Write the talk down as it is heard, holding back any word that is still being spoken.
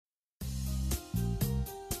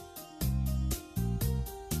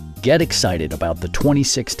Get excited about the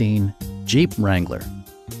 2016 Jeep Wrangler.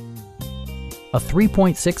 A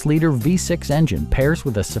 3.6-liter V6 engine pairs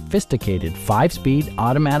with a sophisticated 5-speed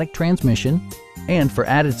automatic transmission, and for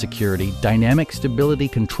added security, dynamic stability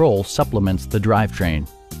control supplements the drivetrain.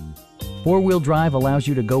 Four-wheel drive allows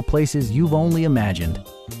you to go places you've only imagined.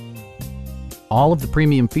 All of the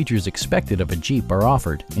premium features expected of a Jeep are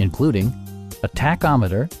offered, including a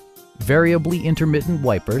tachometer, variably intermittent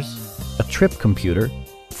wipers, a trip computer,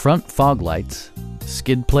 front fog lights,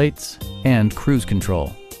 skid plates, and cruise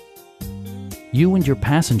control. You and your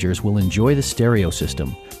passengers will enjoy the stereo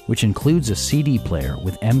system, which includes a CD player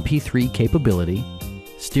with MP3 capability,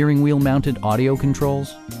 steering wheel mounted audio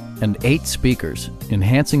controls, and 8 speakers,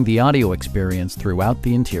 enhancing the audio experience throughout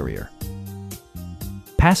the interior.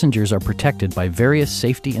 Passengers are protected by various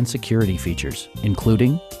safety and security features,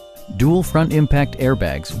 including dual front impact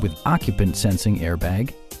airbags with occupant sensing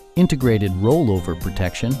airbag, integrated rollover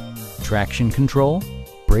protection, traction control,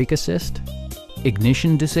 brake assist,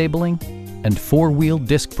 ignition disabling, and 4-wheel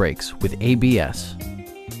disc brakes with ABS.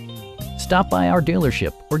 Stop by our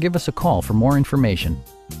dealership or give us a call for more information.